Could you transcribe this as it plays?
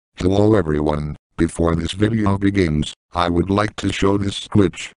Hello everyone, before this video begins, I would like to show this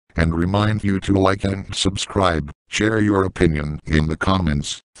glitch, and remind you to like and subscribe, share your opinion in the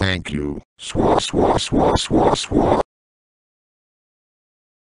comments, thank you, swa swa swa swa swa.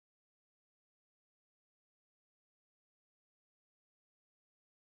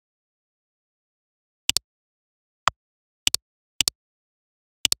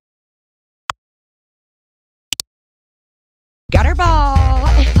 Gutterball!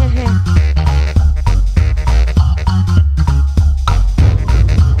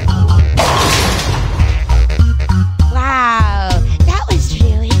 Wow, that was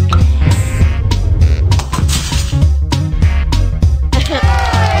really good.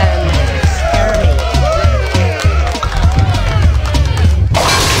 Scare me.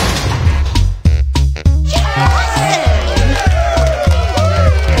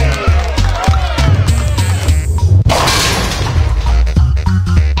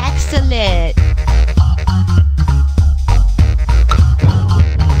 Excellent.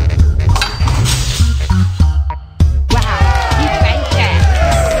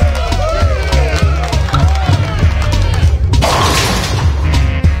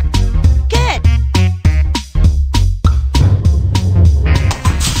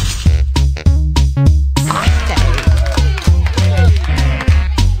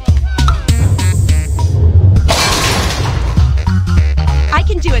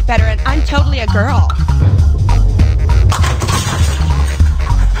 Do it better, and I'm totally a girl.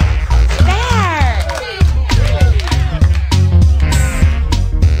 There.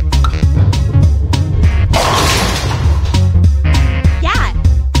 Yeah.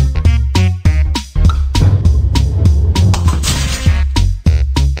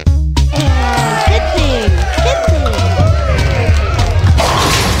 And good thing. Good thing.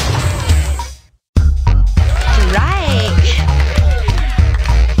 Right.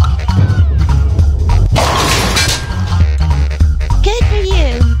 Good for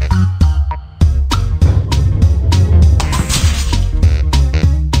you.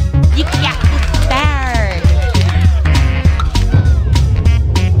 You got this bird.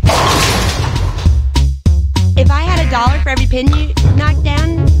 If I had $1 for every pin you knocked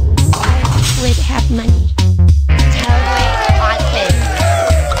down, I would have money. Totally awesome.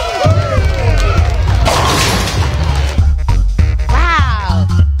 Wow.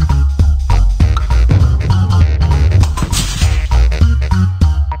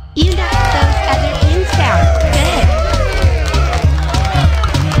 You knocked those other pins down. Good.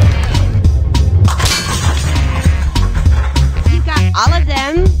 You got all of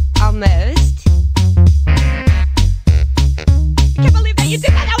them, almost. I can't believe that you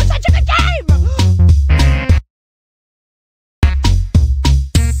did that. That was such a good game.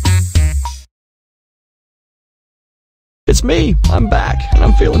 It's me, I'm back, and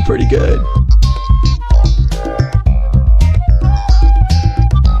I'm feeling pretty good.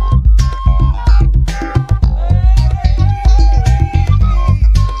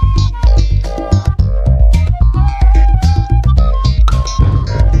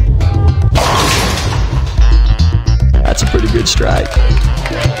 That's a pretty good strike.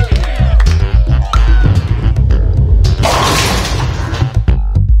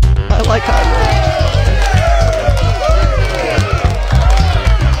 I like high roll.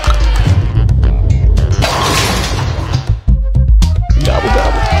 Gobble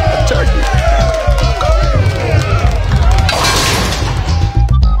gobble, a turkey.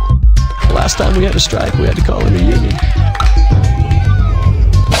 Last time we had a strike, we had to call it a union.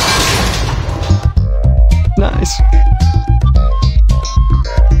 Nice.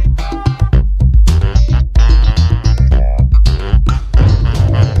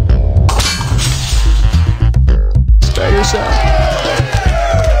 Spare yourself.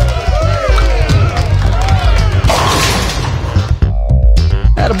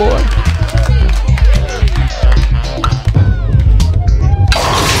 Attaboy.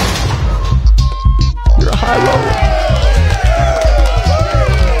 You're a high roller.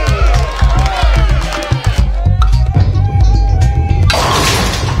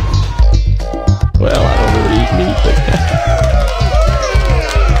 Well, I don't really eat meat, but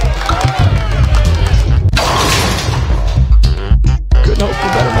couldn't hope for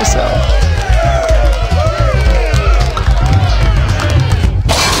better myself.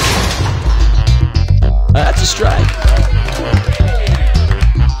 That's a strike.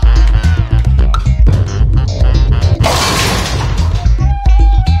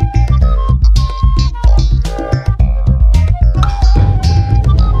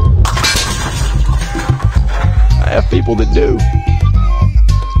 I have people that do.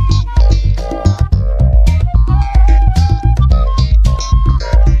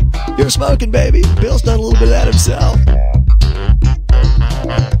 You're smoking, baby. Bill's done a little bit of that himself.